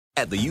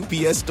At the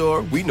UPS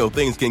Store, we know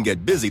things can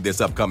get busy this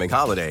upcoming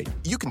holiday.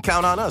 You can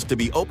count on us to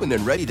be open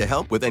and ready to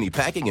help with any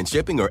packing and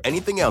shipping or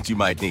anything else you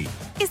might need.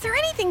 Is there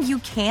anything you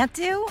can't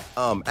do?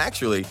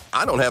 Actually,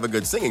 I don't have a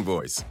good singing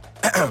voice.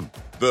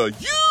 The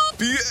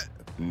UPS...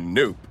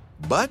 Nope.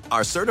 But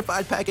our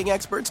certified packing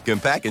experts can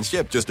pack and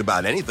ship just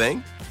about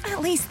anything.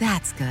 At least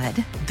that's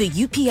good.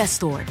 The UPS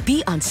Store.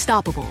 Be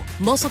unstoppable.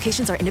 Most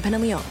locations are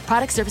independently owned.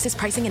 Product, services,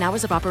 pricing, and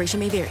hours of operation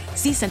may vary.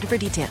 See Center for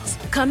details.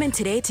 Come in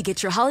today to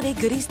get your holiday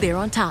goodies there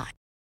on time.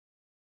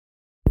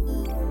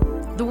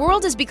 The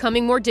world is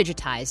becoming more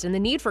digitized and the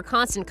need for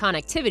constant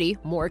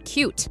connectivity more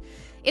acute.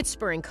 It's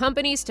spurring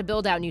companies to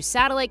build out new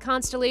satellite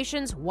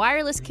constellations,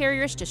 wireless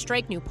carriers to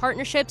strike new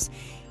partnerships,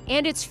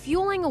 and it's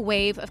fueling a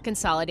wave of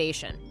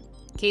consolidation.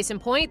 Case in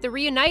point, the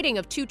reuniting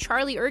of two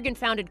Charlie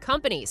Ergen-founded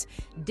companies,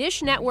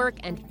 Dish Network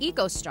and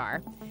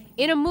Echostar,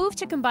 in a move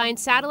to combine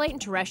satellite and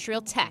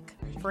terrestrial tech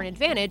for an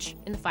advantage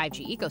in the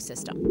 5G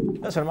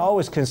ecosystem. Listen, I'm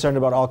always concerned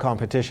about all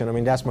competition. I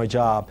mean, that's my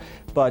job.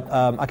 But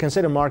I can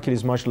say the market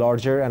is much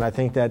larger, and I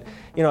think that,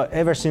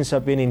 ever since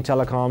I've been in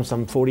telecom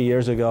some 40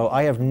 years ago,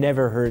 I have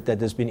never heard that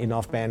there's been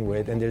enough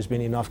bandwidth and there's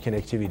been enough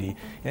connectivity.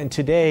 And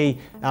today,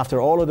 after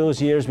all of those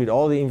years, with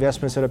all the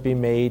investments that have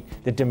been made,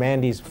 the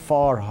demand is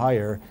far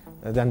higher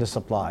than the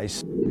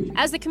supplies.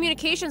 As the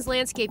communications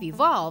landscape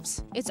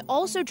evolves, it's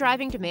also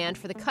driving demand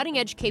for the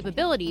cutting-edge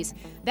capabilities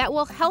that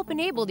will help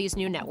enable these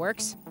new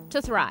networks to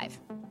thrive.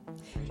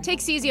 Take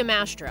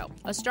CesiumAstro,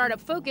 a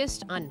startup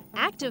focused on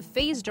active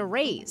phased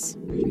arrays.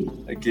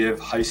 They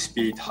give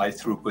high-speed,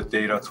 high-throughput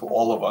data to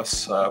all of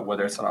us,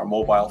 whether it's on our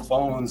mobile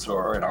phones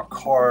or in our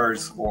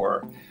cars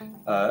or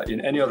in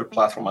any other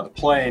platform on the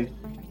plane.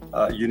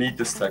 You need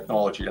this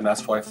technology, and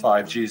that's why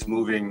 5G is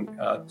moving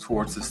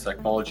towards this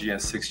technology, and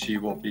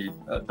 6G will be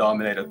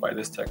dominated by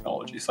this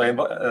technology. So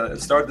I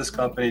started this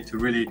company to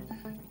really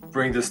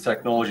bring this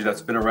technology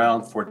that's been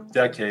around for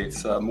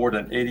decades, more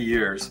than 80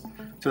 years,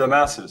 to the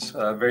masses,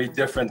 very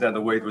different than the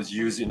way it was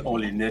used in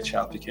only niche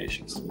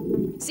applications.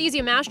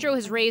 CesiumAstro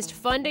has raised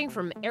funding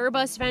from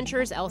Airbus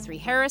Ventures, L3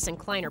 Harris, and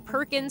Kleiner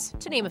Perkins,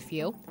 to name a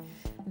few.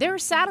 There are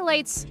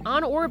satellites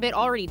on orbit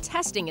already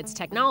testing its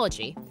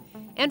technology.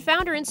 And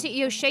founder and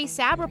CEO Shey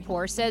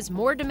Sabripour says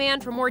more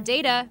demand for more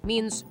data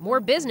means more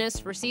business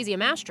for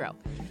CesiumAstro.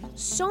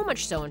 So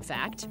much so, in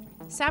fact,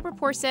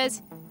 Sabripour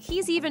says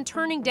he's even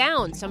turning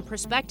down some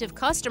prospective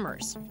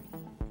customers.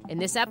 In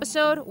this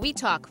episode, we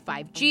talk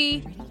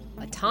 5G,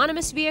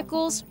 autonomous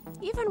vehicles,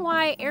 even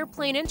why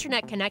airplane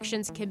internet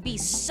connections can be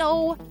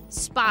so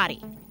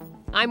spotty.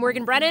 I'm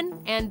Morgan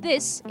Brennan, and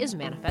this is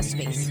Manifest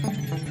Space.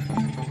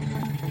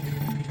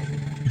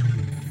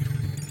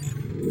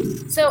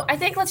 So I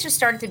think let's just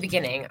start at the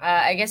beginning.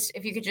 I guess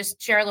if you could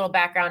just share a little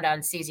background on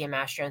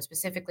CesiumAstro and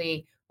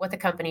specifically what the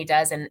company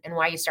does and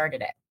why you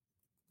started it.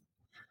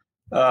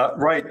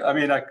 Right. I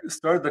mean, I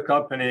started the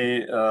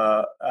company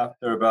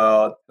after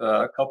about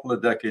a couple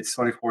of decades,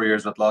 24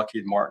 years at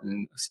Lockheed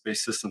Martin, a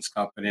space systems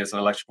company, as an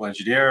electrical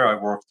engineer.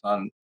 I worked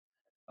on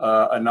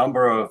a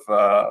number of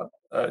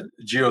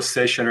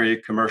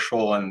geostationary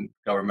commercial and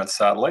government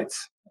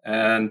satellites.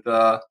 And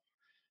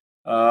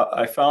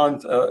I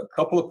found a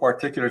couple of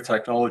particular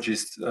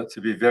technologies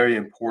to be very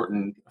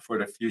important for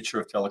the future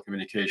of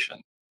telecommunication.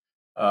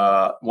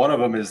 One of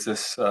them is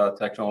this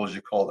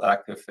technology called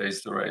active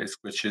phased arrays,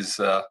 which is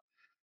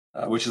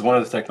one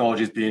of the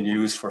technologies being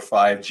used for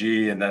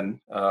 5G and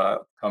then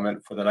coming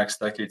for the next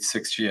decade,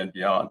 6G and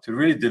beyond, to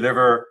really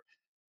deliver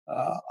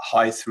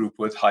high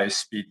throughput, high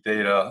speed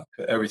data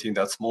to everything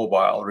that's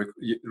mobile.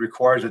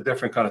 Requires a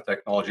different kind of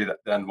technology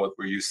than what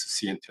we're used to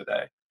seeing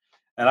today.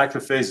 And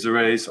active phased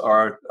arrays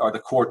are the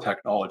core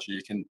technology.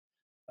 You can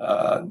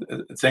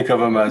think of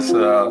them as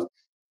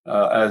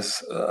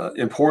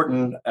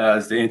important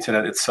as the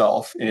internet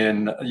itself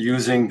in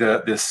using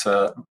this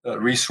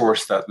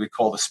resource that we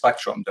call the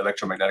spectrum, the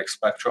electromagnetic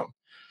spectrum,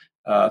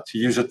 to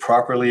use it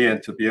properly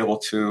and to be able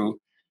to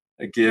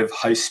give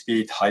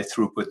high-speed,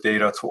 high-throughput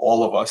data to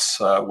all of us,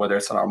 whether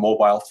it's on our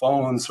mobile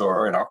phones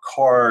or in our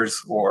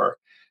cars or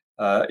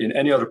in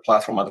any other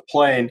platform on the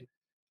plane.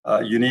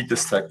 You need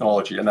this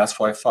technology, and that's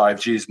why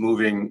 5G is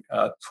moving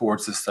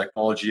towards this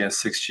technology, and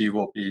 6G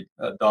will be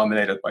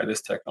dominated by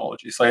this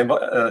technology. So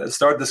I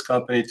started this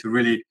company to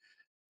really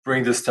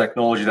bring this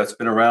technology that's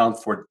been around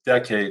for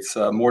decades,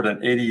 more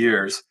than 80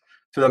 years,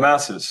 to the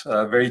masses,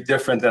 very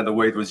different than the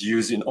way it was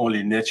used in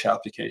only niche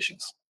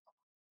applications.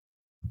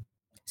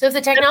 So if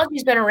the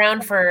technology's been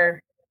around for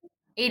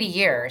 80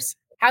 years,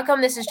 how come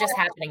this is just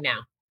happening now?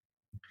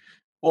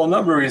 Well, a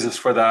number of reasons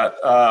for that.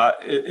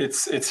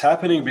 It's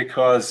happening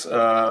because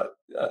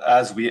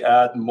as we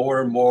add more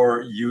and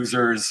more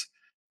users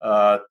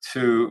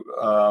to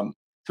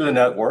the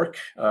network,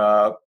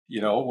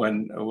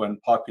 when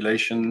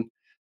population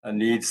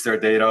needs their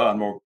data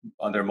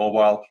on their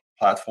mobile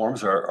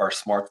platforms, our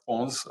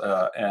smartphones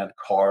and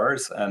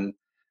cars and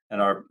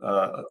our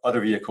other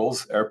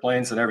vehicles,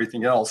 airplanes and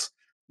everything else,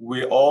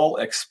 we all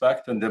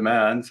expect and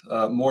demand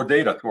more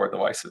data to our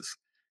devices.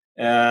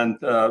 And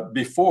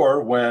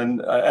before, and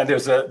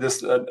there's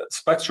this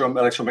spectrum,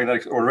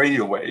 electromagnetic or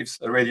radio waves,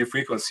 a radio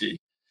frequency.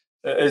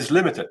 is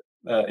limited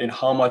in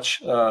how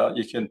much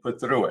you can put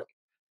through it.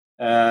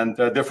 And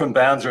different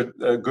bands are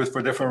good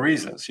for different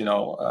reasons.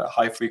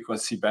 High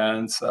frequency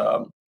bands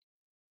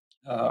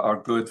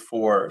are good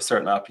for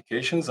certain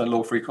applications, and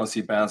low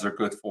frequency bands are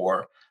good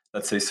for,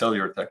 let's say,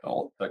 cellular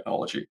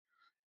technology.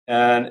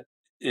 And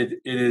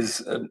it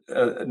is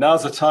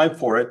now's the time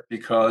for it,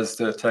 because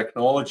the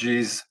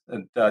technologies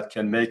that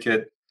can make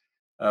it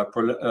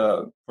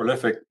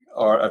prolific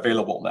are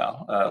available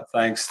now,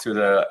 thanks to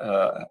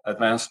the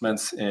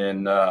advancements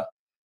in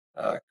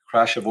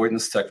crash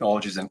avoidance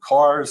technologies in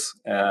cars,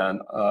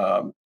 and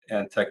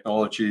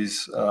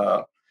technologies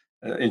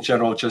in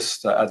general,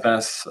 just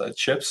advanced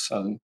chips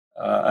and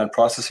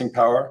processing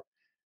power.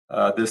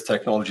 This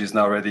technology is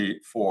now ready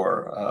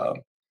for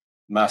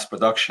mass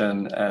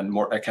production and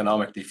more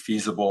economically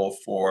feasible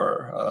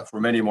for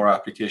many more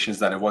applications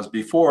than it was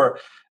before,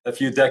 a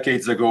few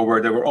decades ago,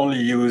 where they were only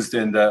used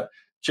in the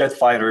jet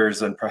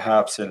fighters and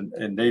perhaps in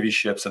Navy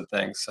ships and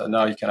things. So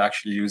now you can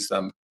actually use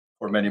them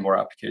for many more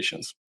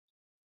applications.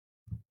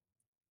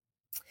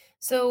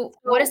 So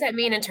what does that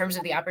mean in terms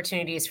of the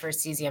opportunities for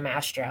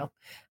CesiumAstro?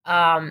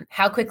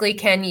 How quickly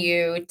can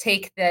you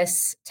take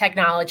this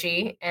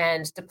technology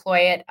and deploy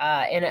it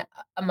in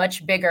a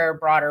much bigger,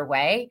 broader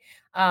way?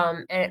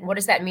 And what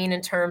does that mean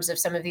in terms of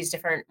some of these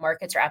different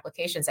markets or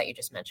applications that you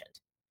just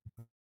mentioned?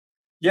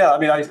 Yeah, I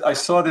mean, I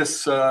saw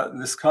this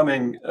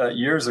coming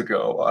years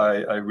ago.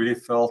 I really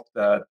felt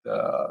that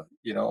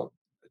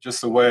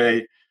just the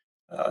way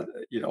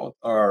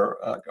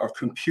our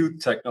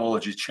compute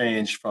technology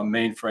changed from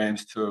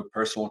mainframes to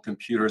personal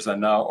computers and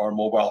now our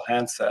mobile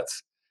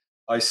handsets.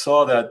 I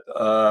saw that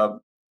the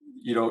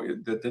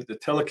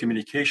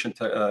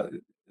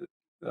telecommunication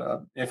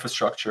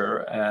infrastructure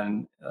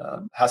and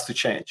has to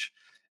change.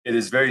 It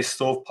is very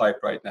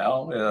stovepipe right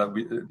now.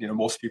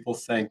 Most people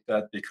think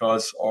that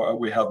because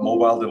we have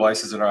mobile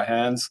devices in our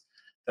hands,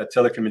 that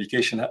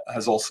telecommunication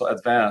has also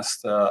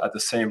advanced at the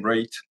same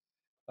rate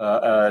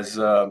as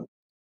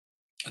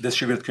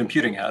distributed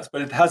computing has,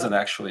 but it hasn't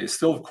actually. It's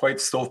still quite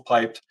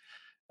stovepiped.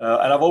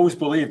 And I've always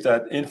believed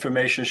that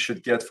information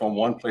should get from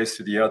one place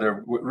to the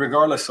other,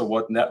 regardless of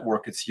what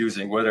network it's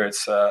using, whether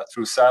it's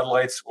through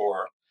satellites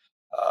or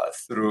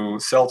through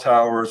cell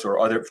towers or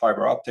other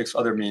fiber optics,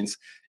 other means.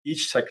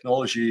 Each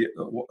technology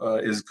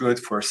is good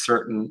for a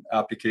certain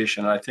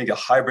application. And I think a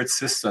hybrid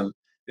system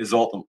is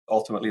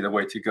ultimately the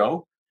way to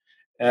go.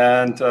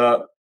 And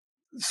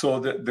so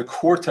the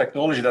core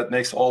technology that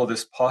makes all of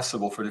this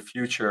possible for the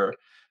future,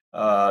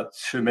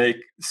 to make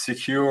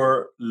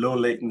secure, low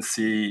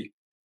latency,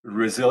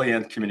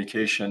 resilient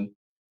communication,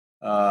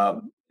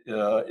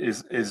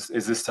 is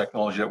this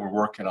technology that we're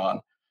working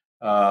on.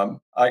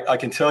 I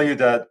can tell you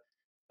that,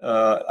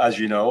 as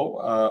you know,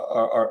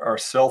 our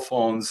cell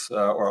phones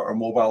or our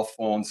mobile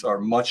phones are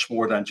much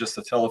more than just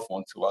a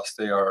telephone to us.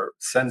 They are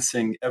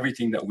sensing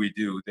everything that we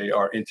do. They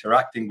are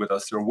interacting with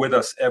us. They're with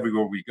us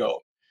everywhere we go.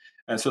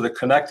 And so the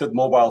connected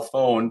mobile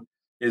phone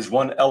is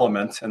one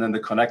element, and then the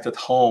connected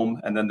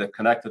home, and then the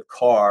connected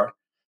car,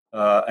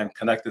 and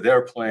connected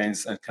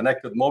airplanes, and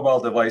connected mobile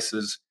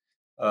devices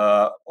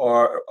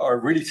are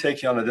really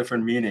taking on a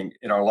different meaning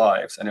in our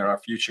lives and in our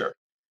future.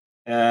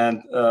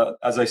 And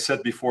as I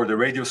said before, the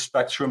radio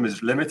spectrum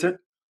is limited,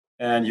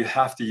 and you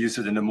have to use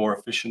it in a more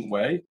efficient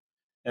way.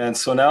 And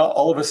so now,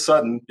 all of a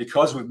sudden,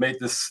 because we've made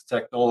this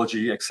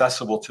technology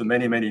accessible to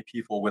many, many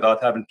people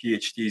without having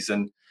PhDs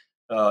in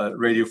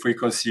radio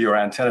frequency or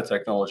antenna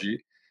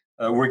technology,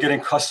 we're getting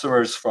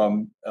customers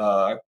from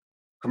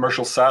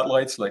commercial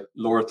satellites like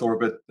low Earth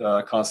orbit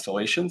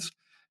constellations.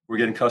 We're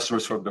getting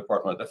customers from the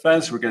Department of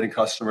Defense. We're getting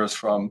customers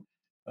from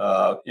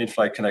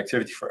in-flight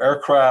connectivity for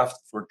aircraft,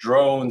 for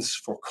drones,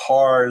 for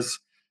cars.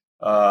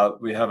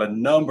 We have a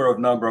number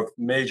of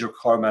major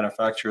car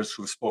manufacturers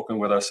who've spoken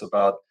with us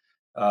about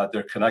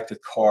their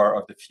connected car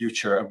of the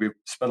future, and we've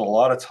spent a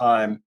lot of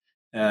time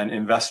and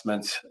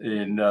investment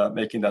in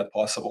making that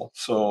possible.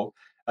 So,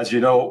 as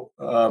you know,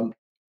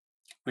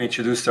 we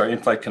introduced our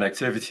in-flight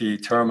connectivity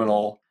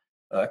terminal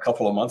a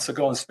couple of months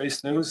ago in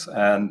Space News,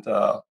 and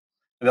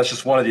that's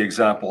just one of the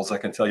examples. I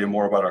can tell you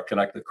more about our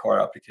connected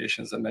car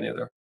applications and many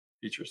other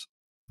features.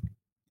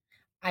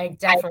 I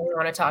definitely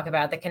want to talk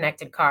about the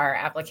connected car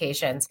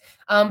applications.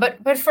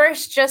 But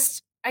first,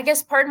 just, I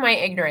guess, pardon my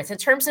ignorance. In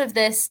terms of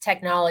this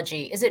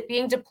technology, is it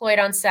being deployed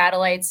on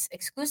satellites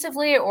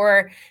exclusively,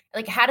 or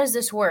like how does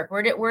this work?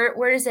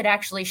 Where does it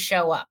actually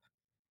show up?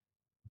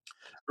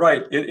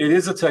 Right, it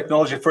is a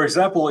technology. For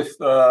example, if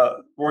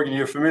Morgan,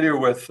 you're familiar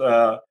with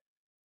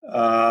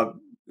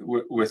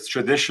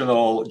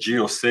traditional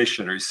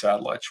geostationary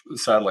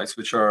satellites,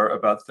 which are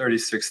about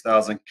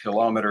 36,000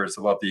 kilometers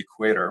above the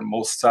equator.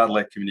 Most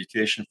satellite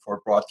communication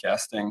for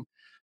broadcasting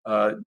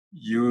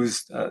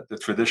use the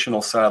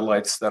traditional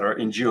satellites that are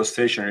in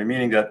geostationary,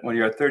 meaning that when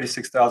you're at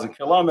 36,000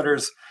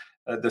 kilometers,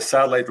 the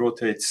satellite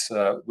rotates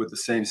with the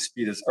same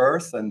speed as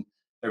Earth and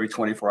every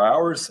 24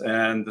 hours,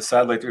 and the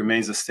satellite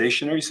remains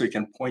stationary, so you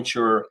can point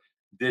your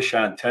dish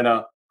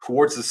antenna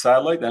towards the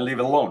satellite and leave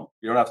it alone.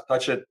 You don't have to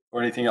touch it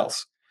or anything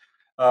else.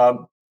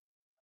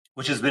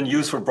 which has been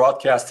used for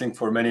broadcasting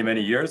for many,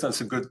 many years. And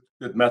it's a good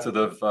method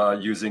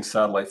of using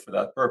satellite for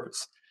that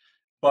purpose.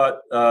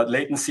 But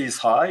latency is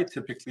high,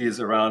 typically is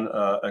around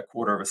a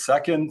quarter of a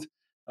second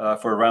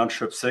for a round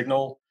trip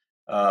signal.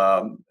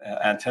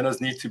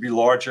 Antennas need to be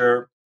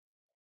larger.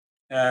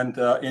 And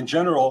in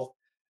general,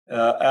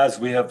 as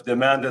we have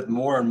demanded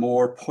more and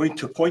more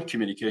point-to-point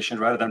communication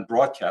rather than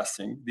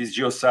broadcasting, these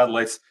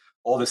geosatellites,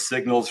 all the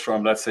signals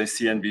from, let's say,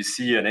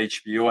 CNBC and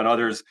HBO and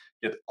others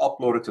get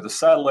uploaded to the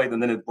satellite,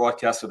 and then it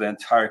broadcasts to the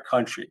entire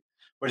country.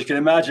 But you can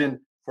imagine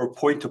for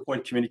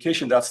point-to-point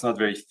communication, that's not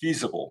very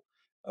feasible.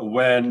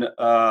 When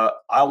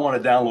I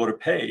want to download a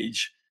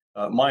page,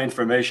 my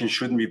information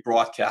shouldn't be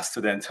broadcast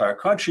to the entire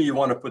country. You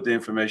want to put the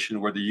information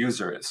where the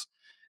user is.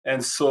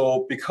 And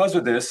so because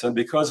of this, and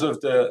because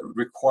of the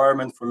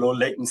requirement for low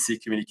latency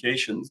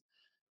communications,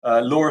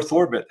 low Earth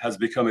orbit has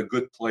become a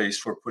good place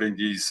for putting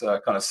these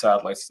kind of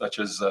satellites, such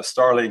as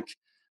Starlink,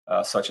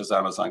 such as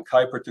Amazon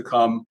Kuiper to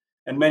come,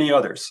 and many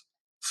others.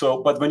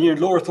 So, but when you're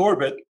in low Earth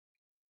orbit,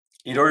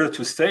 in order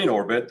to stay in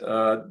orbit,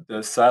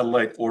 the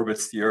satellite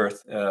orbits the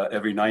Earth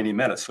every 90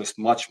 minutes, so it's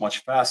much,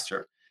 much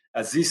faster.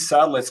 As these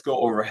satellites go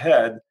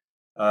overhead,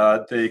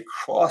 they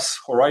cross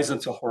horizon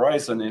to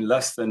horizon in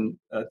less than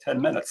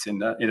 10 minutes,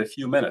 in a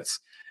few minutes.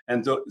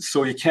 And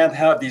so you can't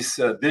have these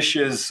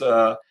dishes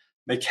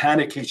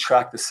mechanically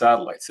track the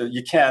satellite. So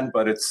you can,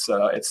 but it's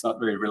not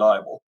very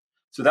reliable.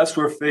 So that's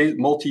where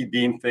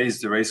multi-beam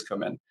phased arrays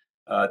come in.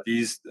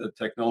 These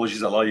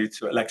technologies allow you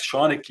to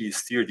electronically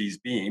steer these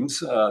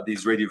beams,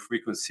 these radio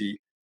frequency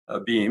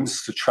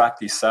beams, to track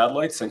these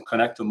satellites and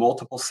connect to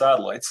multiple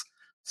satellites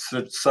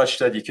such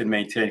that you can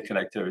maintain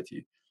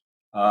connectivity.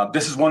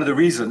 This is one of the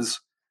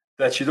reasons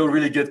that you don't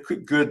really get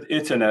good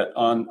internet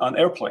on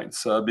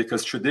airplanes,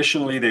 because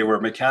traditionally they were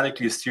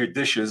mechanically steered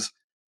dishes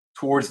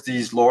towards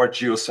these large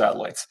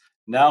geosatellites.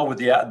 Now, with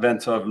the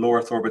advent of low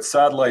Earth orbit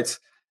satellites,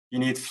 you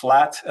need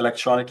flat,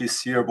 electronically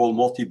steerable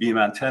multi-beam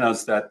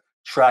antennas that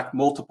track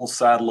multiple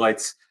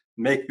satellites,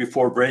 make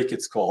before break,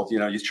 it's called. You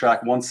know, you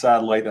track one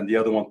satellite and the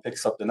other one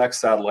picks up the next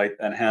satellite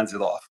and hands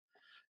it off.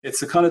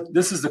 This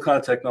is the kind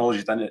of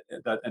technology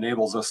that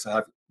enables us to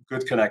have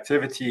good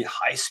connectivity,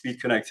 high-speed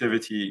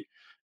connectivity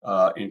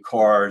in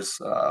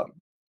cars,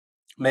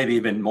 maybe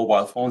even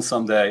mobile phones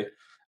someday,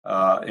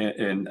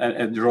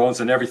 and drones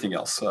and everything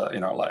else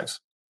in our lives.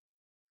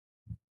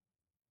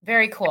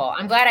 Very cool.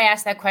 I'm glad I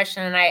asked that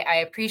question, and I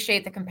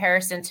appreciate the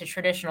comparison to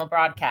traditional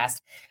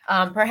broadcast,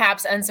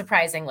 perhaps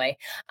unsurprisingly.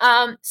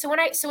 So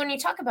when you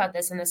talk about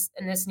this and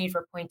this need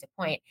for point to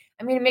point,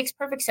 I mean, it makes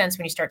perfect sense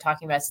when you start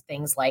talking about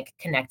things like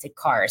connected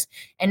cars,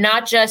 and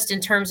not just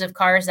in terms of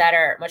cars that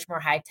are much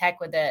more high tech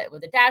with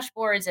the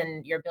dashboards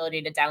and your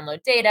ability to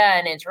download data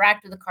and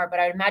interact with the car, but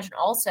I would imagine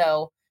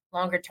also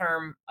longer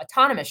term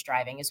autonomous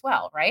driving as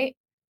well, right?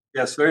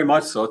 Yes, very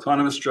much so.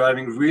 Autonomous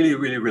driving really,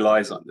 really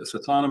relies on this.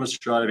 Autonomous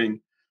driving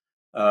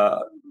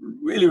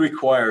really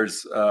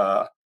requires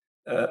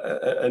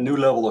a new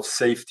level of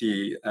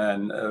safety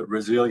and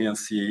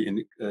resiliency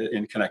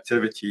in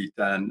connectivity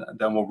than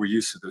what we're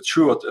used to do.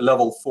 True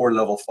level 4,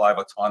 level 5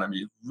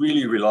 autonomy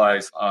really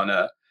relies on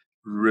a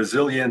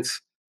resilient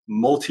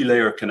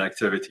multi-layer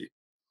connectivity.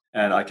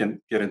 And I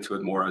can get into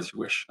it more as you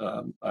wish.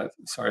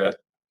 Sorry, I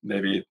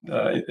maybe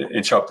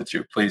interrupted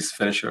you. Please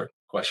finish your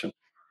question.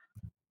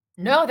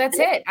 No, that's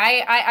it.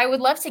 I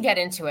would love to get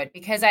into it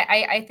because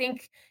I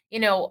think,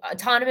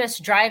 autonomous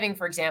driving,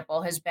 for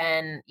example, has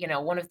been,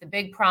 one of the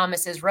big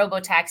promises,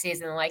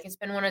 robo-taxis and the like. It's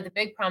been one of the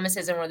big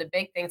promises and one of the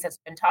big things that's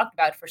been talked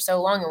about for so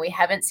long, and we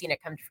haven't seen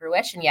it come to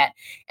fruition yet.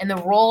 And the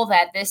role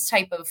that this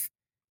type of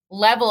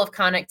level of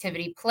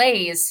connectivity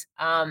plays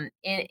in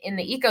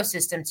the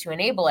ecosystem to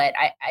enable it,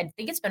 I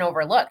think it's been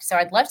overlooked. So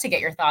I'd love to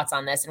get your thoughts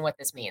on this and what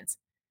this means.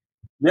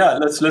 Yeah,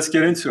 let's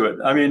get into it.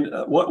 I mean,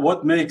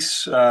 what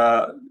makes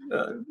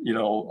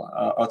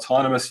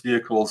autonomous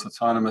vehicles,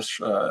 autonomous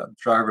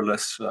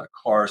driverless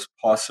cars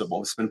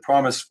possible? It's been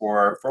promised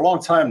for a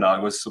long time now.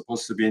 It was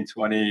supposed to be in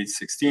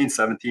 2016,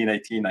 17,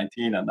 18,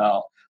 19, and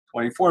now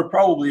 24.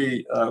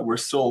 Probably we're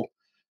still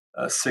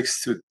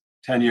 6 to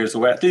 10 years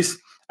away, at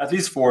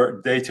least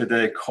for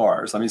day-to-day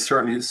cars. I mean,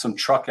 certainly some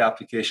truck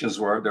applications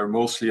where they're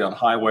mostly on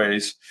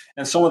highways,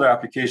 and some other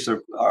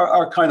applications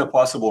are kind of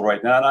possible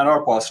right now and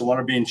are possible and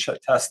are being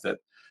tested.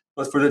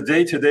 But for the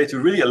day-to-day, to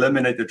really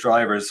eliminate the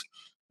drivers,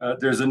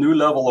 there's a new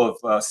level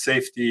of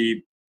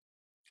safety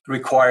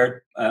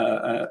required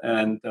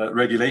and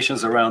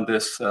regulations around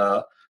this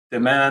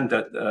demand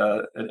that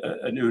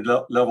a new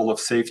level of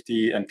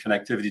safety and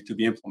connectivity to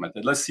be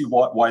implemented. Let's see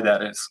why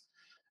that is.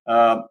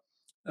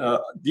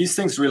 These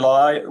things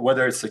rely,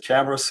 whether it's a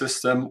camera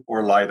system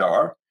or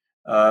LiDAR,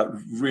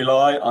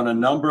 rely on a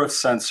number of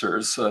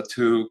sensors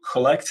to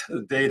collect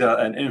data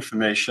and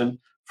information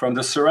from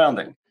the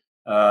surrounding.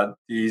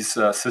 These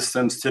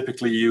systems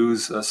typically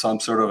use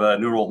some sort of a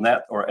neural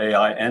net or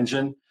AI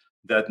engine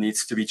that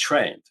needs to be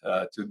trained,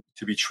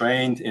 to be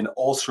trained in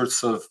all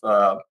sorts of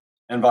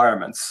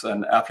environments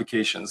and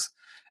applications.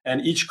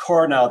 And each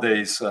car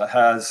nowadays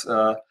has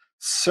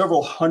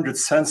several hundred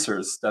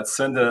sensors that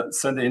send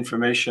the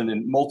information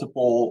in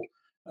multiple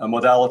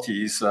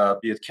modalities,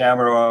 be it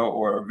camera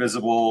or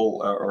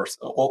visible or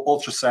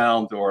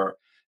ultrasound or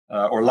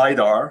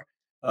LiDAR,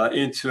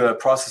 into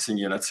processing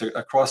units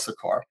across the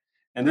car.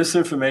 And this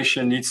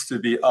information needs to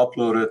be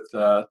uploaded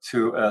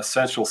to a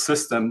central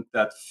system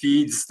that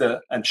feeds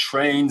and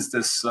trains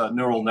this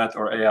neural net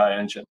or AI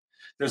engine.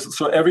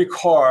 So every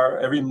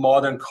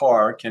modern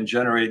car can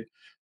generate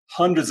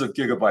hundreds of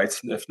gigabytes,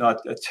 if not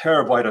a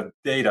terabyte of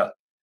data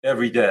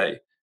every day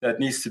that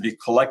needs to be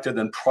collected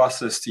and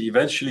processed to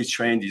eventually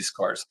train these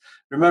cars.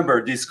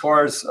 Remember, these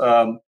cars,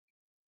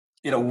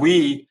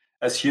 we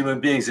as human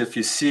beings, if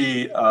you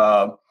see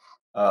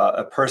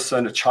a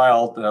person, a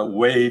child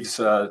waves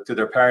to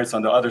their parents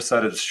on the other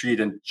side of the street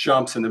and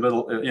jumps in the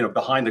middle,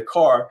 behind the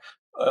car,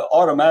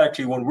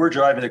 automatically when we're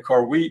driving the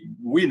car, we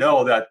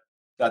know that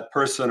that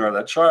person or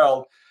that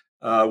child,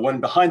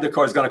 when behind the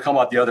car, is going to come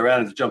out the other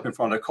end and jump in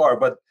front of the car.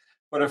 But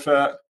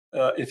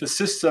if a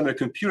system, a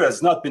computer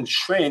has not been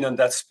trained on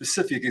that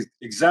specific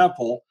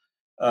example,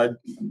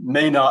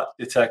 may not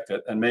detect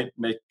it and may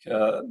make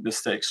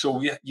mistakes.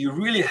 So you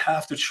really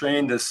have to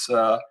train this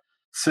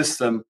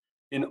system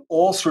in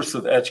all sorts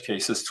of edge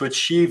cases to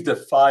achieve the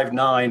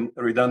 5-9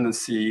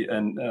 redundancy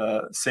and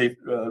safe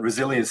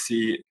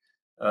resiliency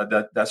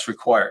that's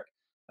required.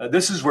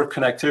 This is where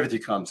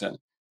connectivity comes in.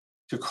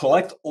 To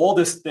collect all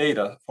this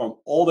data from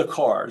all the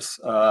cars,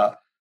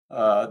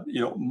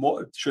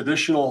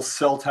 traditional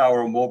cell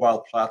tower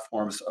mobile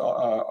platforms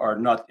are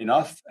not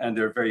enough, and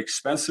they're very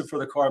expensive for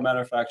the car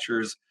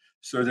manufacturers.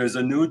 So there's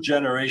a new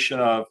generation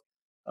of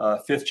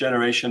fifth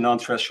generation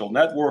non-terrestrial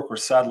network or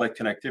satellite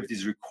connectivity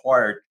is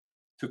required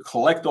to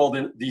collect all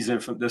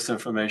this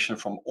information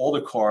from all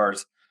the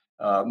cars,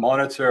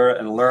 monitor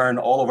and learn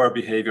all of our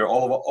behavior,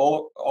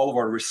 all of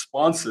our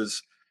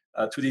responses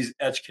to these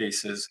edge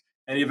cases,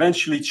 and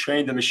eventually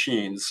train the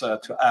machines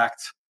to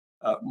act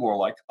more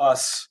like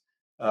us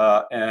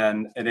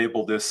and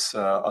enable this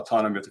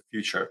autonomy of the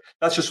future.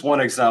 That's just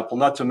one example,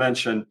 not to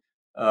mention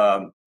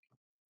other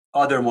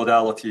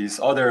modalities,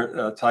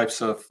 other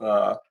types of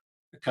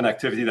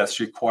connectivity that's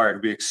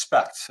required. We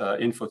expect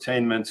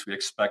infotainment, we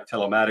expect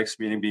telematics,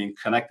 meaning being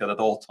connected at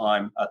all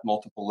time at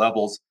multiple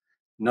levels,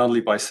 not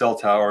only by cell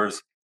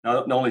towers,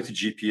 not only to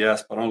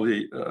GPS,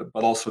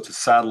 but also to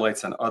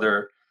satellites and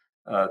other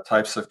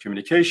types of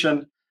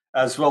communication,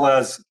 as well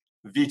as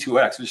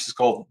V2X, which is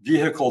called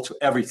vehicle to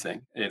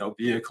everything.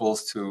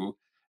 Vehicles to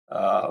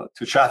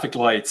traffic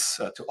lights,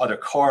 to other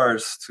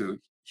cars, to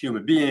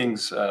human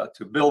beings,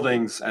 to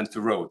buildings, and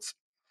to roads.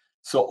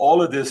 So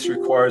all of this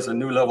requires a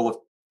new level of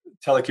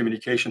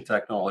telecommunication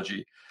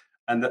technology.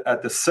 And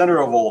at the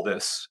center of all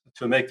this,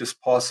 to make this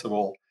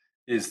possible,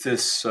 is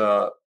this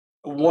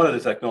one of the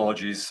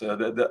technologies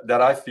that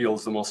I feel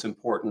is the most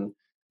important,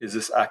 is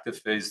this active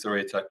phased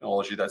array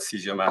technology that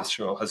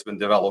CesiumAstro has been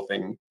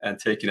developing and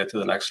taking it to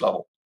the next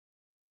level.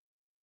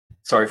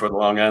 Sorry for the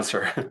long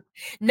answer.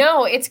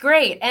 No, it's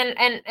great.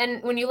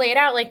 And when you lay it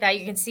out like that,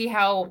 you can see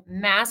how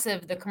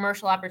massive the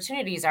commercial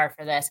opportunities are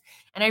for this.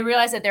 And I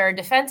realize that there are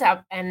defense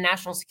and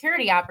national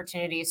security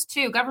opportunities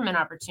too, government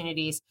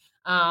opportunities.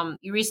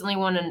 You recently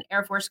won an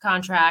Air Force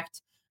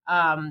contract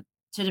to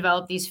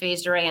develop these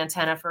phased array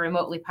antenna for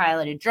remotely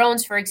piloted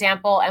drones, for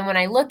example. And when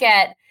I look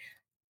at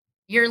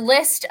your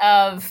list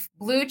of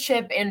blue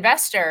chip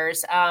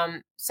investors,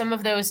 some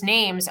of those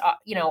names,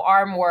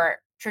 are more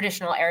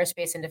traditional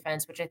aerospace and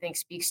defense, which I think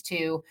speaks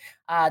to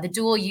the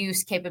dual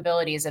use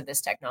capabilities of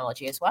this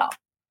technology as well.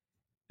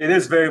 It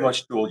is very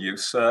much dual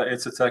use.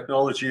 It's a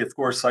technology. Of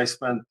course, I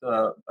spent,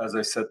 as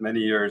I said, many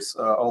years,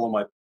 all of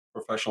my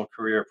professional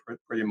career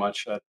pretty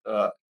much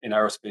in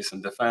aerospace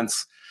and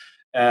defense.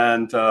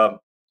 And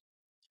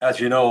as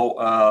you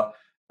know,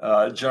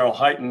 General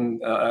Hyten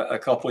a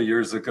couple of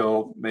years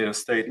ago made a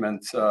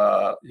statement.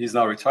 He's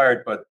now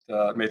retired, but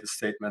made a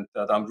statement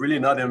that I'm really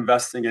not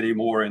investing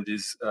anymore in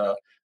these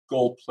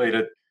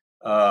gold-plated,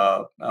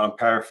 I'm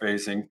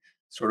paraphrasing,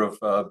 sort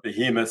of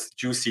behemoth,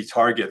 juicy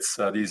targets,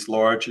 these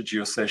large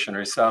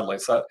geostationary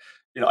satellites.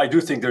 I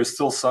do think there's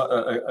still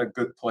a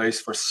good place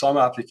for some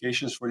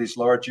applications for these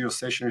large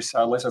geostationary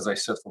satellites. As I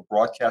said, for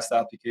broadcast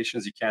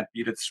applications, you can't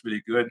beat it. It's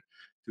really good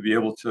to be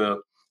able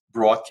to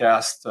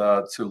broadcast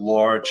to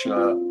large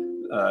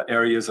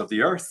areas of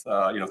the Earth.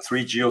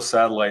 3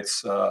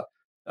 geosatellites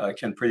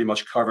can pretty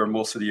much cover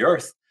most of the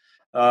Earth.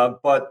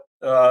 But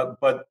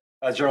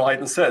as General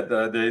Hyten said,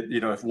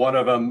 if one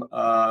of them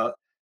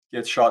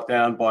gets shot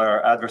down by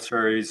our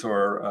adversaries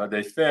or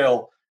they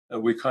fail,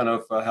 we kind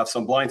of have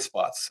some blind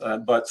spots.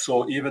 But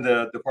so even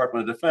the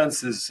Department of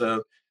Defense is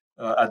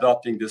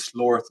adopting this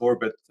low Earth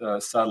orbit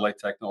satellite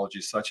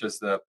technology, such as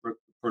the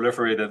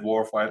proliferated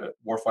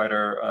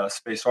warfighter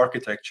space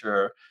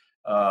architecture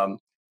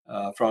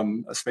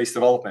from a Space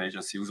Development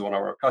Agency, who's one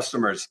of our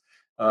customers,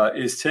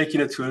 is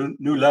taking it to a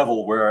new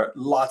level where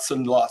lots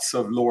and lots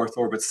of low Earth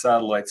orbit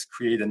satellites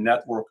create a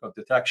network of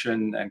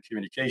detection and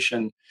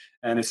communication.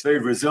 And it's very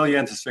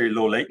resilient, it's very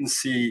low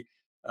latency,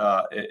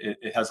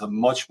 it has a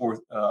much more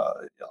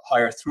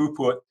higher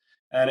throughput.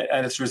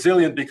 And it's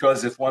resilient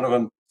because if one of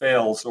them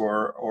fails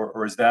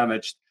or is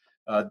damaged,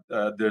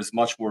 there's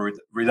much more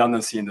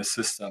redundancy in the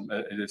system.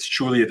 It's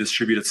truly a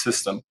distributed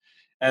system.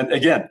 And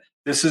again,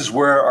 this is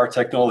where our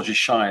technology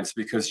shines,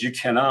 because you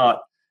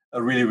cannot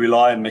really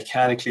rely on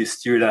mechanically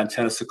steered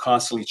antennas to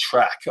constantly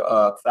track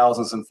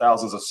thousands and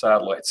thousands of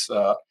satellites.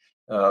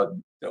 The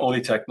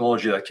only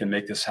technology that can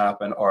make this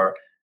happen are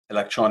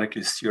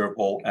electronically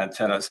steerable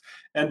antennas.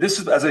 And this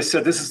is, as I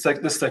said,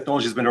 this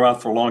technology has been around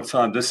for a long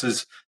time.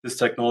 This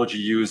technology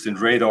used in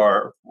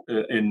radar,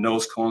 in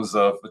nose cones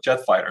of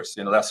jet fighters.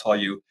 That's how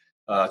you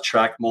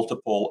track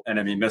multiple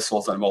enemy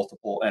missiles and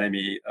multiple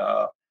enemy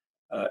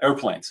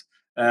airplanes.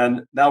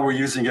 And now we're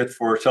using it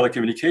for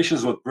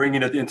telecommunications, with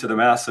bringing it into the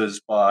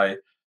masses by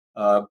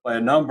a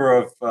number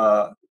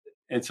of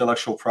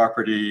intellectual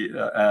property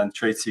and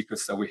trade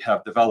secrets that we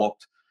have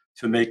developed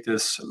to make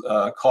this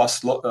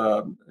cost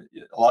a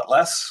lot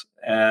less,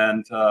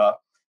 and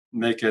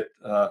make it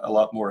a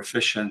lot more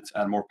efficient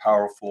and more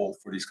powerful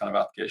for these kind of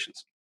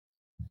applications.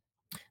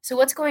 So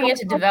what's going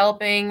into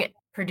developing,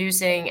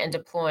 producing, and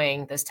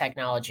deploying this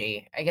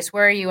technology? I guess,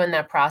 where are you in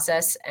that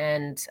process,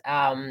 and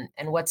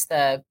what's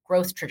the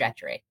growth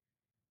trajectory?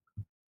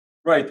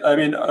 Right. I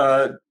mean,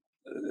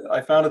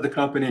 I founded the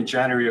company in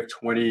January of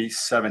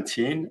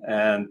 2017,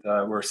 and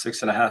we're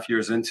 6.5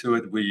 years into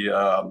it. We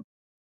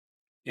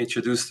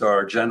introduced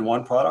our Gen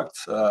 1 product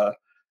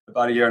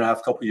about a year and a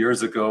half, couple of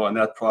years ago, and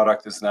that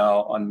product is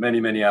now on many,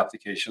 many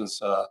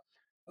applications.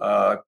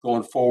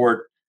 Going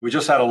forward, we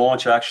just had a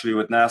launch actually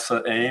with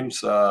NASA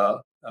Ames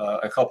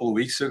a couple of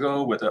weeks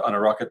ago on a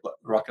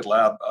Rocket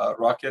Lab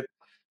rocket.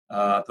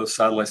 Those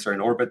satellites are in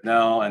orbit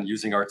now and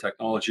using our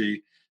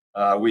technology.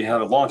 We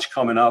have a launch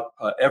coming up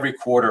every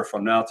quarter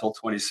from now till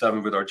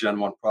 27 with our Gen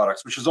 1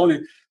 products, which is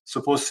only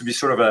supposed to be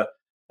sort of a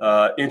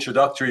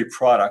introductory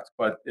product,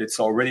 but it's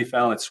already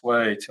found its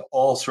way to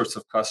all sorts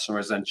of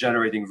customers and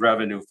generating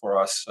revenue for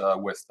us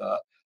with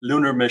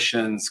lunar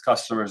missions,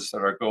 customers that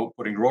are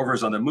putting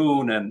rovers on the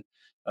moon, and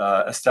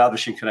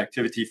establishing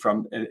connectivity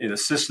in a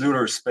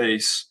cislunar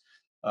space,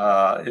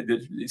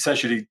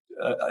 essentially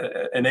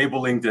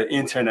enabling the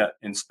internet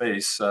in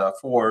space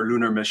for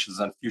lunar missions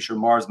and future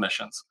Mars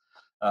missions.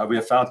 We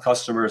have found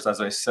customers, as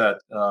I said,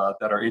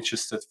 that are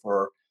interested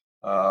for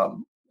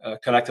a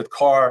connected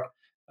car,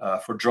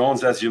 for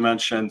drones, as you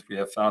mentioned. We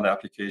have found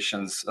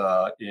applications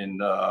in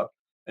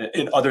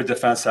other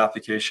defense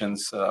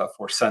applications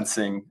for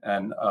sensing,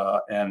 and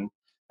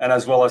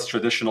as well as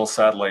traditional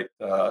satellite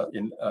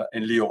in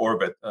LEO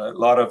orbit. A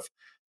lot of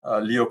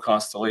LEO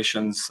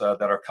constellations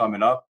that are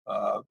coming up,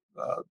 have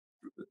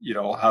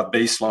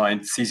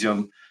baseline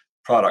cesium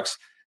products.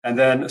 And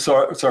then,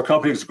 so our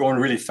company is growing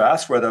really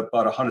fast. We're at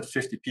about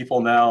 150 people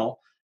now.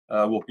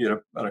 We'll be at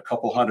a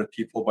couple hundred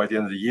people by the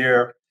end of the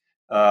year.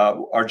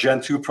 Our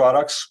Gen 2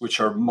 products, which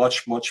are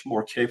much, much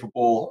more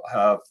capable,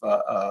 have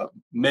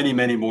many,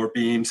 many more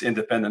beams,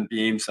 independent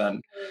beams,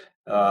 and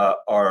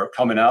are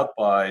coming out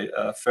by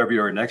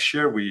February next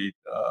year. You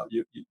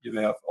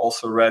may have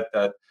also read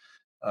that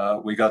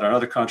we got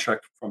another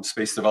contract from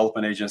Space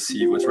Development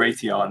Agency with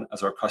Raytheon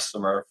as our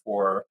customer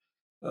for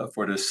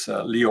this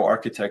LEO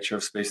architecture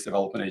of Space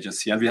Development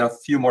Agency. And we have a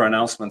few more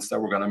announcements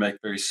that we're going to make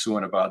very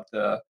soon about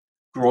the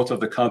growth of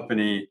the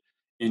company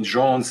in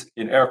drones,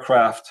 in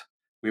aircraft.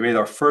 We made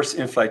our first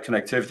in-flight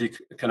connectivity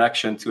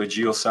connection to a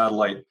geo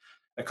satellite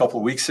a couple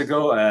of weeks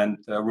ago, and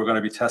we're going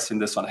to be testing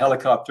this on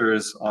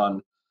helicopters,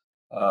 on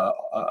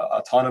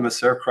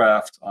autonomous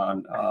aircraft,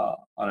 on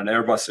an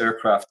Airbus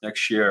aircraft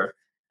next year,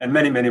 and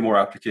many, many more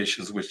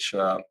applications, which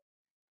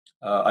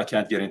I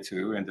can't get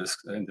into in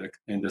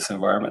this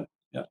environment.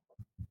 Yeah.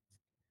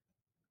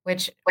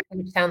 Which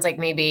sounds like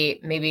maybe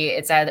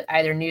it's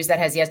either news that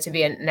has yet to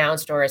be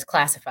announced or is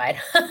classified.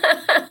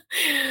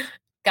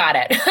 Got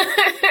it.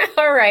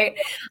 All right.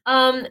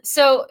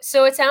 So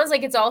it sounds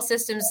like it's all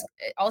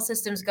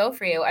systems go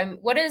for you.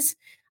 What is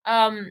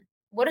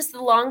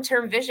the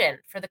long-term vision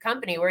for the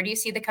company? Where do you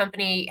see the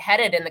company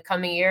headed in the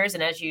coming years,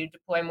 and as you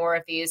deploy more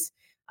of these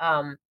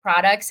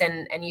products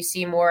and you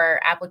see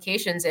more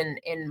applications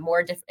in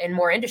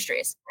more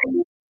industries?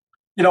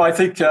 I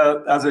think,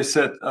 as I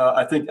said,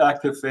 I think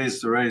active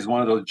phased array is one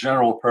of those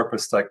general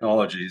purpose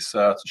technologies,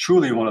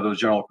 truly one of those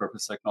general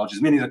purpose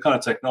technologies, meaning the kind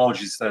of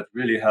technologies that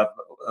really have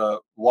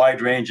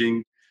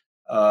wide-ranging,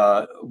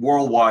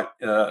 worldwide,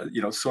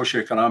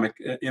 socioeconomic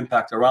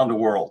impact around the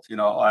world.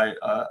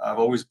 I've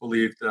always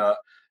believed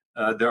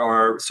there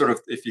are sort of,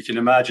 if you can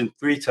imagine,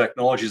 3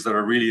 technologies that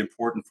are really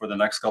important for the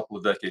next couple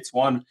of decades.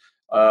 One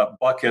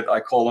bucket, I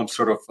call them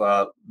sort of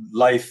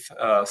life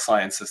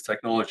sciences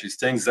technologies,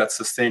 things that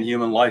sustain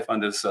human life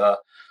on this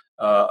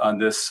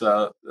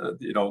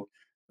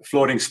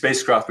floating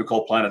spacecraft we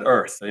call planet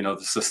Earth.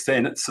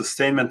 The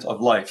sustainment of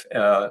life,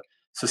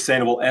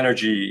 sustainable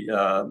energy,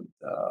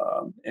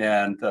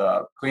 and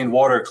clean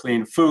water,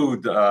 clean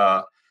food,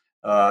 the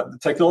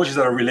technologies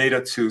that are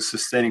related to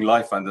sustaining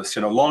life on this.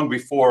 Long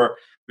before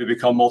we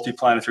become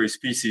multiplanetary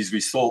species,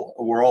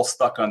 we're all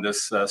stuck on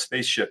this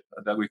spaceship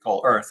that we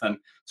call Earth. And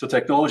so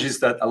technologies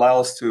that allow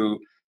us to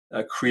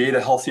create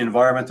a healthy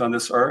environment on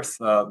this Earth,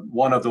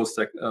 one of those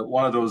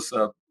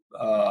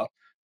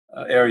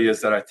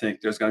areas that I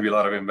think there's going to be a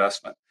lot of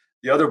investment.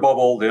 The other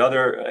bubble, the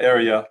other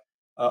area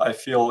I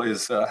feel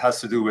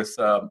has to do with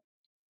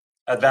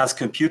advanced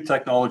compute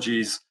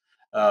technologies,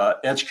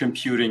 edge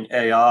computing,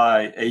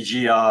 AI,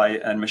 AGI,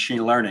 and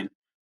machine learning.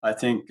 I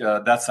think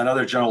that's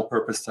another general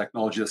purpose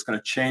technology that's going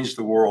to change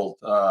the world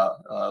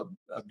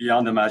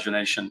beyond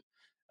imagination.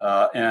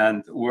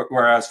 And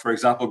whereas, for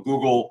example,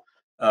 Google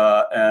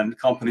and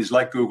companies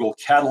like Google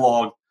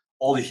catalog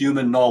all the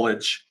human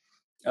knowledge,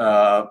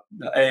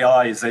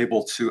 AI is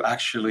able to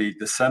actually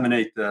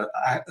disseminate the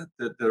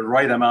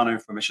right amount of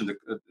information,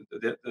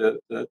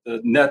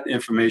 the net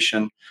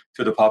information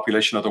to the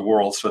population of the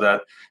world, so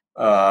that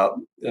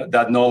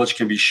that knowledge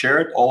can be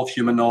shared. All of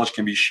human knowledge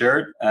can be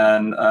shared,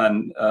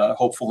 and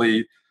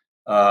hopefully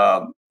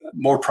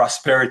more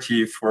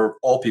prosperity for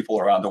all people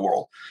around the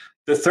world.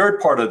 The third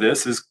part of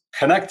this is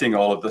connecting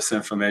all of this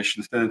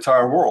information to the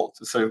entire world.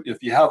 So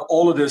if you have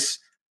all of this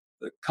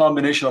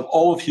combination of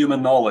all of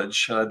human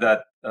knowledge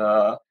that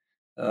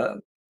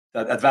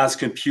advanced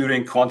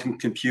computing, quantum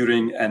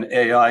computing, and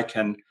AI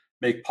can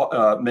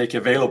make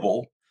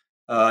available,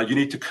 you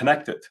need to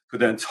connect it to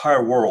the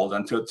entire world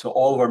and to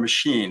all of our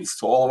machines,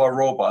 to all of our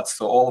robots,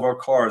 to all of our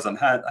cars and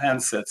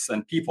handsets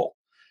and people.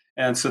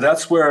 And so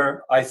that's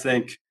where I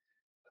think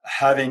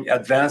having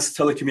advanced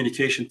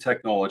telecommunication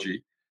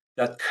technology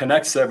that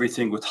connects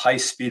everything with high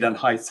speed and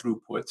high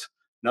throughput,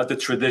 not the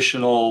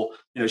traditional,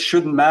 it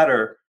shouldn't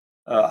matter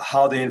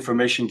how the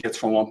information gets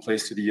from one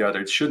place to the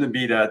other. It shouldn't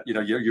be that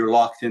you're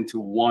locked into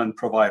one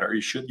provider.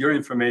 Your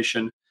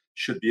information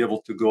should be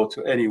able to go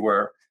to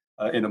anywhere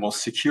in the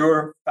most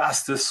secure,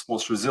 fastest,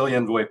 most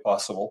resilient way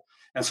possible.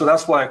 And so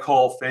that's why I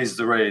call phased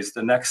arrays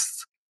the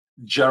next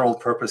general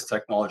purpose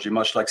technology,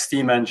 much like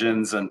steam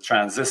engines and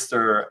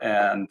transistor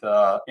and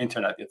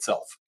internet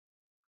itself.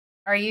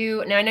 Now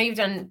I know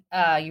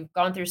you've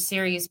gone through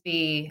Series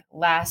B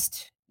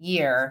last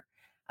year.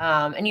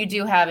 And you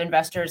do have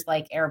investors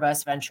like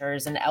Airbus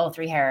Ventures and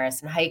L3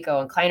 Harris and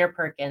Heiko and Kleiner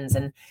Perkins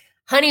and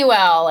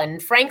Honeywell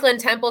and Franklin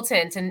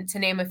Templeton, to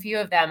name a few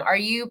of them. Are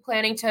you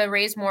planning to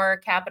raise more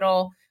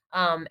capital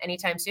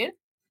anytime soon?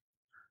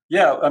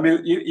 Yeah, I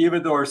mean,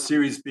 even though our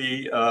Series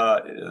B,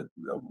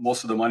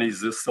 most of the money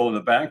is still in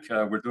the bank,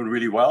 we're doing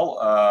really well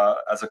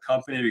as a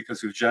company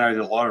because we've generated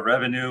a lot of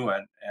revenue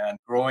and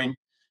growing.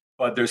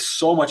 But there's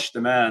so much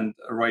demand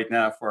right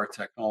now for our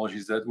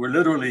technologies that we're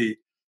literally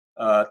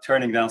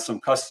turning down some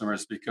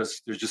customers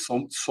because there's just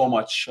so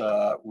much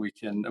we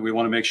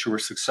want to make sure we're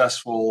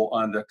successful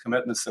on the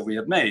commitments that we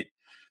have made.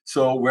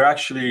 So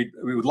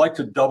we would like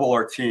to double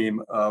our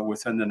team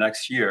within the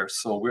next year.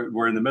 So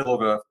we're in the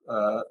middle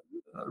of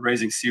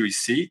raising Series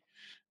C.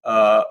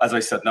 As I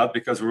said, not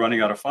because we're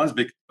running out of funds,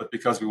 but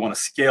because we want to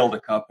scale the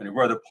company.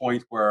 We're at a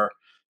point where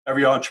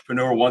every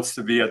entrepreneur wants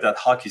to be at that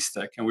hockey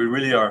stick, and we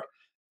really are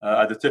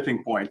at the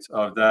tipping point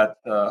of that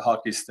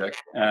hockey stick,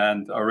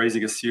 and are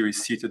raising a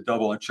Series C to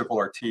double and triple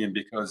our team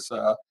because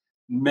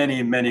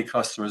many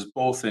customers,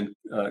 both in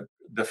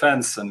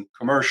defense and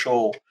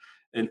commercial,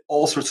 in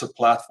all sorts of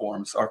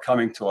platforms, are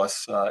coming to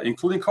us,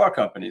 including car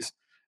companies,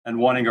 and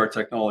wanting our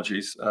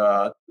technologies.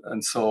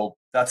 And so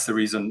that's the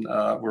reason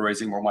we're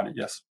raising more money.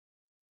 Yes.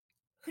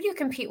 Who do you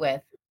compete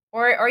with,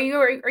 or are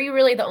you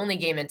really the only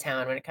game in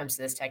town when it comes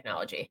to this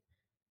technology?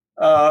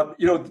 There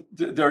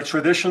are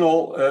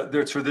traditional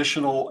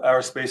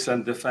aerospace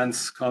and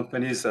defense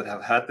companies that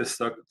have had this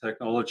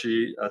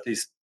technology, at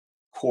least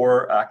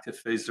core active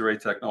phased array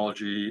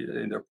technology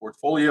in their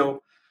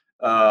portfolio,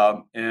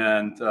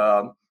 and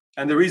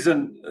the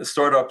reason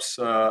startups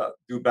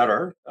do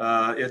better,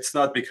 it's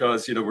not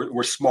because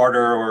we're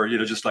smarter or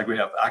just like we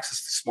have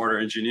access to smarter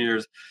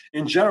engineers.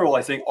 In general,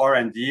 I think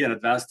R&D and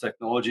advanced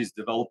technologies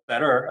develop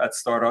better at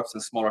startups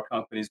and smaller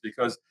companies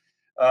because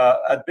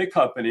at big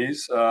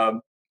companies,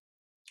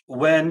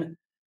 when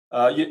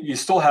you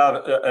still have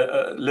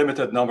a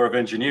limited number of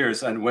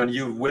engineers, and when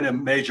you win a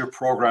major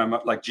program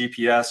like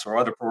GPS or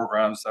other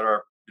programs that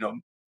are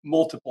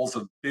multiples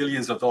of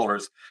billions of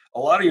dollars, a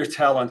lot of your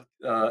talent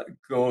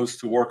goes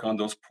to work on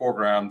those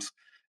programs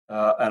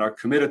and are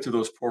committed to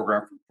those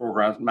programs,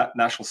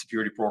 national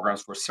security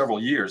programs, for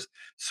several years.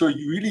 So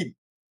you really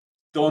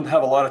don't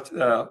have a lot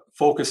of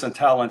focus and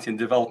talent in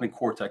developing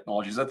core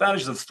technologies. The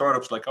advantages of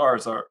startups like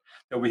ours are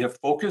that we have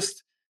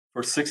focused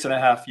for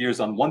 6.5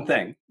 years on one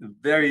thing,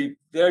 very,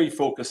 very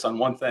focused on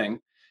one thing.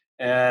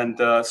 And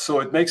so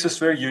it makes us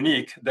very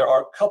unique. There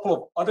are a couple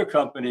of other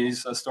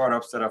companies,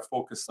 startups, that are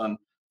focused on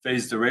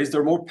phased arrays.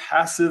 They're more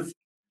passive.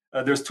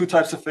 There's two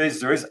types of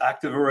phased arrays: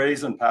 active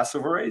arrays and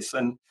passive arrays.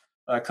 And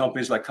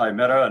companies like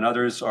Chimera and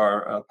others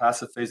are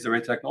passive phased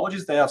array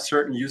technologies. They have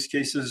certain use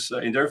cases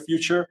in their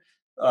future.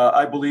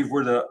 I believe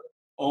we're the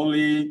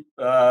only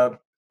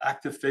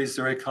active phased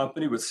array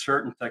company with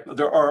certain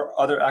There are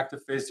other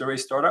active phased array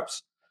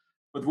startups,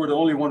 but we're the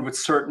only one with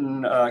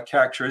certain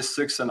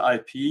characteristics and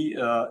IP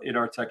in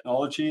our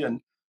technology,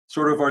 and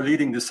sort of are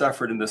leading this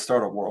effort in the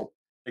startup world.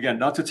 Again,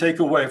 not to take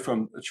away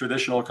from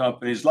traditional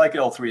companies like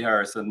L3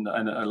 Harris and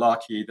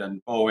Lockheed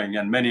and Boeing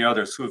and many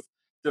others who have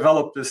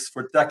developed this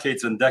for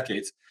decades and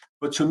decades,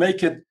 but to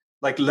make it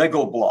like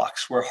Lego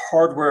blocks, where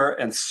hardware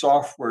and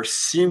software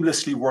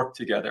seamlessly work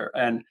together.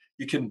 And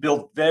you can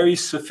build very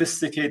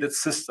sophisticated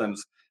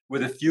systems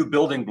with a few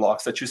building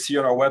blocks that you see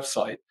on our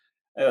website,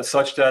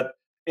 such that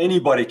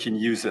anybody can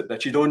use it,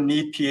 that you don't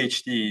need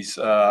PhDs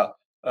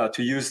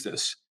to use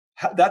this.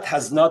 That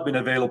has not been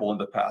available in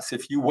the past.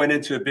 If you went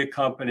into a big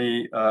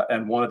company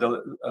and wanted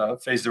a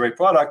phased array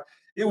product,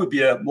 it would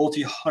be a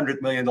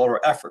multi-$100 million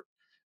effort.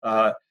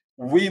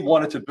 We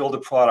wanted to build a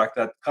product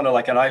that kind of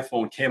like an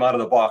iPhone came out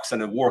of the box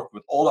and it worked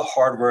with all the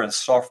hardware and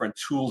software and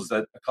tools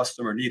that a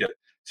customer needed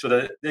so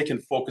that they can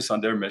focus on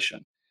their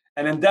mission.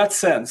 And in that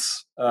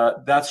sense,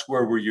 that's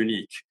where we're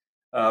unique.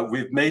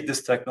 We've made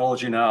this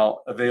technology now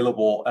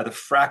available at a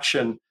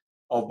fraction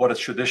of what a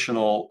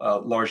traditional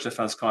large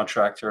defense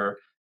contractor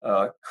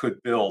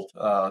could build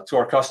to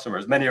our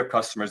customers, many of our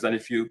customers. And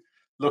if you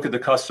look at the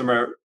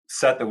customer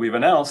set that we've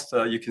announced,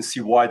 you can see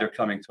why they're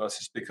coming to us.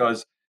 It's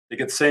because they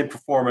get the same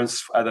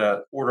performance at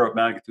an order of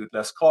magnitude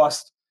less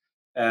cost.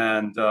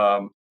 And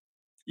so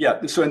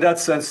in that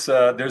sense,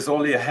 there's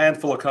only a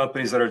handful of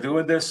companies that are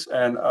doing this.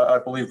 And I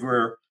believe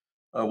we're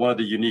one of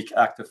the unique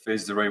active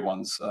phased array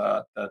ones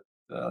that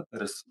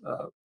is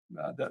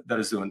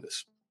doing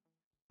this.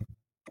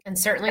 And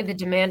certainly the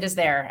demand is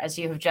there, as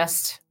you have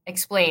just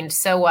explained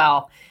so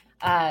well.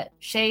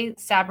 Shey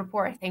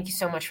Sabripour, thank you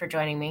so much for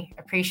joining me.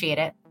 Appreciate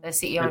it. The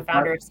CEO and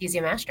founder of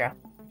CesiumAstro.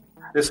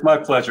 It's my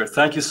pleasure.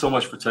 Thank you so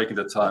much for taking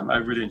the time. I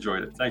really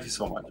enjoyed it. Thank you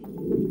so much.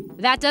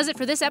 That does it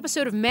for this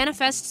episode of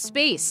Manifest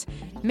Space.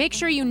 Make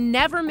sure you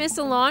never miss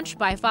a launch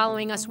by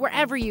following us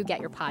wherever you get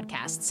your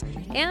podcasts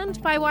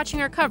and by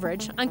watching our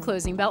coverage on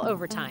Closing Bell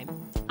Overtime.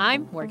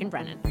 I'm Morgan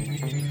Brennan.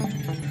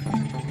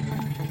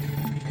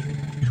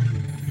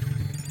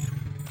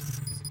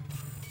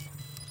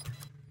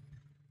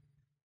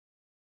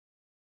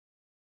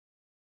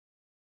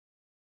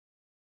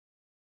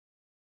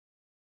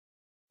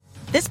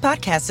 This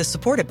podcast is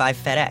supported by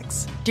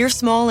FedEx. Dear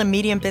small and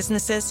medium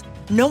businesses,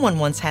 no one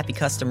wants happy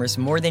customers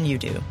more than you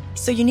do.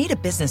 So you need a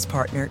business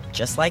partner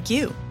just like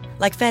you.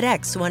 Like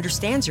FedEx, who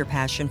understands your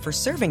passion for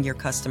serving your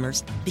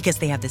customers because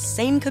they have the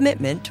same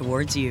commitment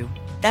towards you.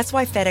 That's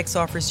why FedEx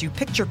offers you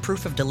picture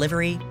proof of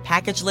delivery,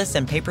 packageless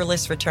and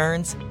paperless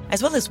returns,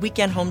 as well as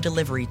weekend home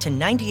delivery to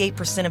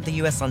 98% of the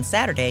U.S. on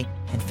Saturday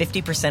and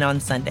 50% on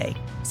Sunday.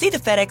 See the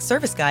FedEx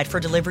service guide for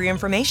delivery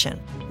information.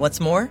 What's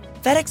more,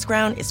 FedEx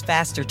Ground is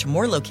faster to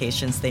more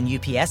locations than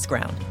UPS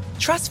Ground.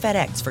 Trust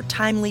FedEx for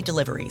timely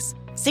deliveries.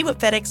 See what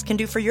FedEx can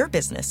do for your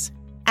business.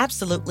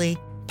 Absolutely,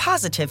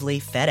 positively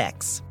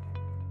FedEx.